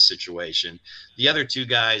Jones's situation. The other two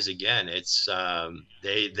guys, again, it's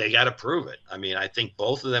they got to prove it. I mean, I think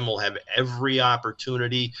both of them will have every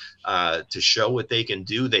opportunity to show what they can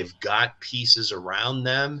do. They've got pieces around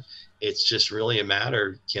them. It's just really a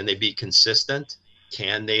matter, can they be consistent?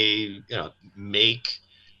 Can they, make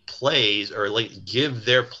plays or give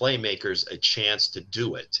their playmakers a chance to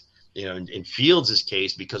do it? In Fields'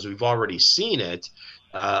 case, because we've already seen it,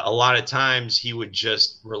 a lot of times he would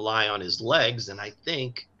just rely on his legs. And I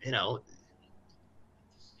think,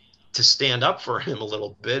 to stand up for him a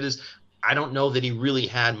little bit is I don't know that he really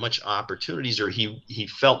had much opportunities, or he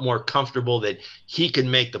felt more comfortable that he could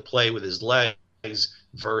make the play with his legs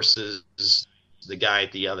versus the guy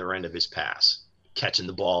at the other end of his pass, catching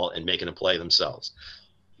the ball and making a play themselves.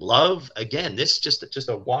 Love, again, this just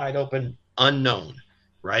a wide open unknown,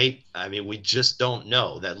 right? I mean, we just don't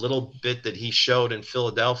know. That little bit that he showed in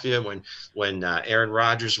Philadelphia when Aaron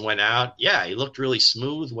Rodgers went out, yeah, he looked really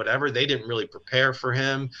smooth, whatever. They didn't really prepare for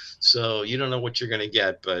him, so you don't know what you're going to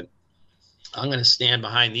get, but I'm going to stand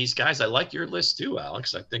behind these guys. I like your list too,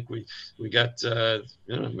 Alex. I think we got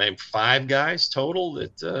maybe 5 guys total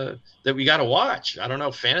that we got to watch. I don't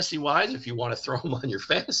know, fantasy wise, if you want to throw them on your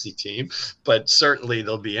fantasy team, but certainly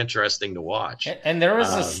they'll be interesting to watch. And there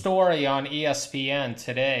is a story on ESPN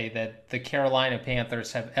today that the Carolina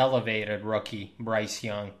Panthers have elevated rookie Bryce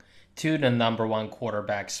Young to the number 1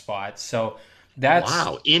 quarterback spot. So that's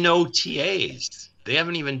in OTAs. They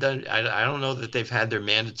haven't even done. I don't know that they've had their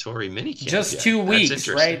mandatory minicamp just yet. 2 weeks,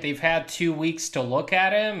 right? They've had 2 weeks to look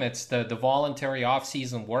at him. It's the voluntary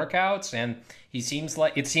offseason workouts, and it seems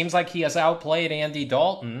like he has outplayed Andy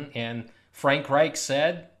Dalton. And Frank Reich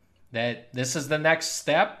said that this is the next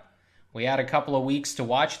step. We had a couple of weeks to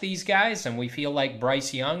watch these guys, and we feel like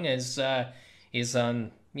Bryce Young is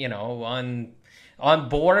on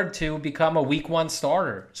board to become a week 1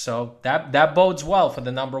 starter. So that bodes well for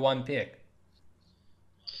the number 1 pick.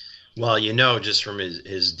 Well, just from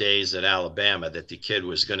his days at Alabama, that the kid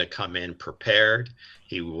was going to come in prepared.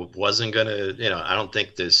 He wasn't going to, I don't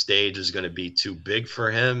think the stage is going to be too big for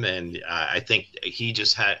him. And I think he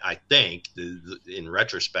just had, in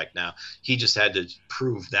retrospect now, he just had to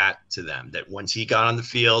prove that to them, that once he got on the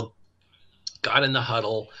field, got in the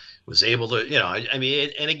huddle, was able to,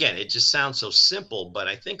 and again, it just sounds so simple, but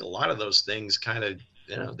I think a lot of those things kind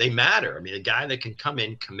of, they matter. I mean, a guy that can come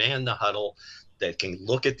in, command the huddle, that can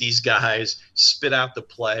look at these guys, spit out the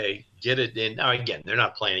play, get it in. Now, again, they're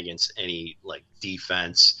not playing against any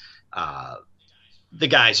defense. The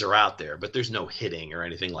guys are out there, but there's no hitting or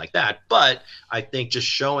anything like that. But I think just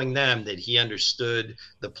showing them that he understood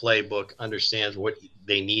the playbook, understands what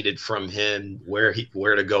they needed from him, where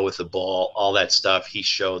to go with the ball, all that stuff, he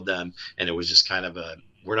showed them. And it was just kind of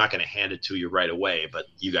we're not going to hand it to you right away, but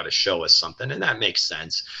you got to show us something. And that makes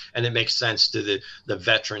sense. And it makes sense to the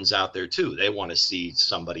veterans out there too. They want to see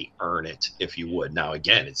somebody earn it, if you would. Now,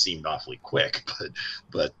 again, it seemed awfully quick,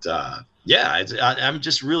 but I'm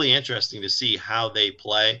just really interesting to see how they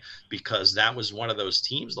play, because that was one of those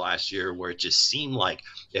teams last year where it just seemed like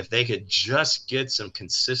if they could just get some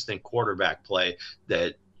consistent quarterback play,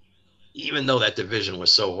 that even though that division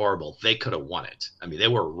was so horrible, they could have won it. I mean, they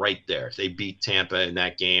were right there. If they beat Tampa in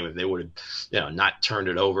that game, if they would have, not turned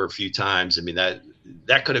it over a few times, I mean,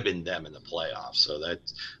 that could have been them in the playoffs. So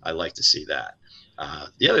I like to see that.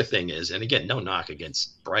 The other thing is, and again, no knock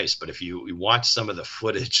against Bryce, but if you watch some of the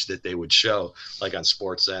footage that they would show, like on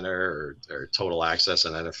SportsCenter or Total Access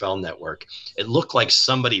on NFL Network, it looked like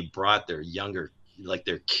somebody brought their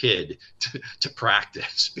kid to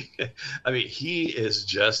practice. I mean, he is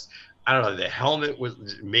just, I don't know, the helmet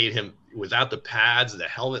made him, without the pads, the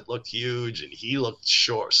helmet looked huge and he looked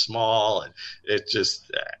small, and it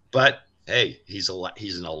just, but hey, he's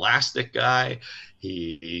an elastic guy.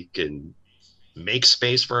 He can make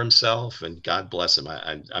space for himself, and God bless him.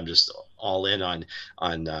 I'm just all in on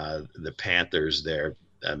the Panthers there,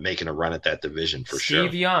 making a run at that division for sure.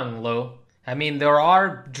 Steve Young, Lou. I mean, there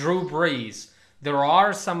are Drew Brees. There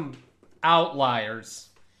are some outliers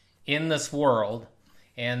in this world,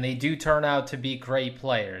 and they do turn out to be great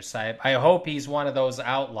players. I hope he's one of those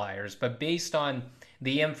outliers, but based on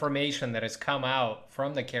the information that has come out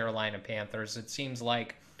from the Carolina Panthers, it seems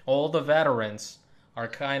like all the veterans are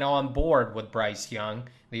kind of on board with Bryce Young.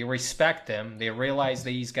 They respect him. They realize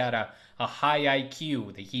that he's got a high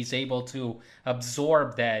IQ, that he's able to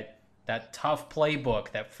absorb that tough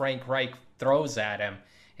playbook that Frank Reich throws at him.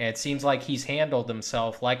 And it seems like he's handled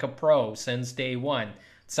himself like a pro since day one.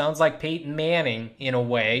 It sounds like Peyton Manning in a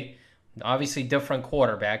way. Obviously different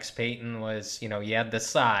quarterbacks. Peyton was, he had the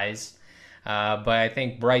size. But I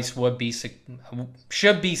think Bryce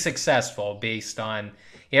should be successful based on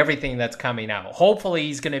everything that's coming out. Hopefully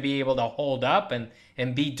he's going to be able to hold up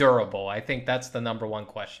and be durable. I think that's the number one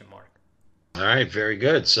question mark. All right, very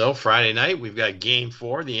good. So Friday night, we've got Game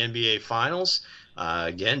 4, the NBA Finals.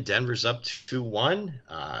 Again, Denver's up 2-1.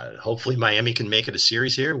 Hopefully Miami can make it a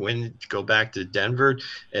series here, go back to Denver,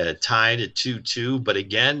 tied at 2-2. But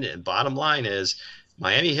again, bottom line is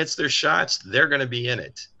Miami hits their shots, they're going to be in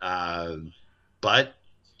it. But,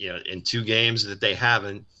 in 2 games that they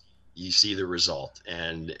haven't, you see the result.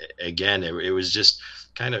 And again, it was just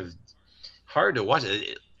kind of hard to watch.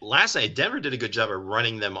 last night Denver did a good job of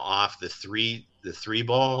running them off the three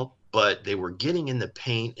ball, but they were getting in the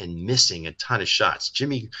paint and missing a ton of shots.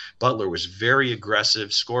 Jimmy Butler was very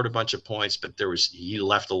aggressive, scored a bunch of points, but he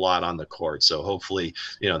left a lot on the court. So hopefully,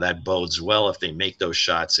 that bodes well if they make those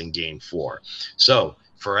shots in Game 4. So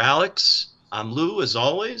for Alex, I'm Lou as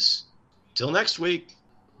always. Till next week.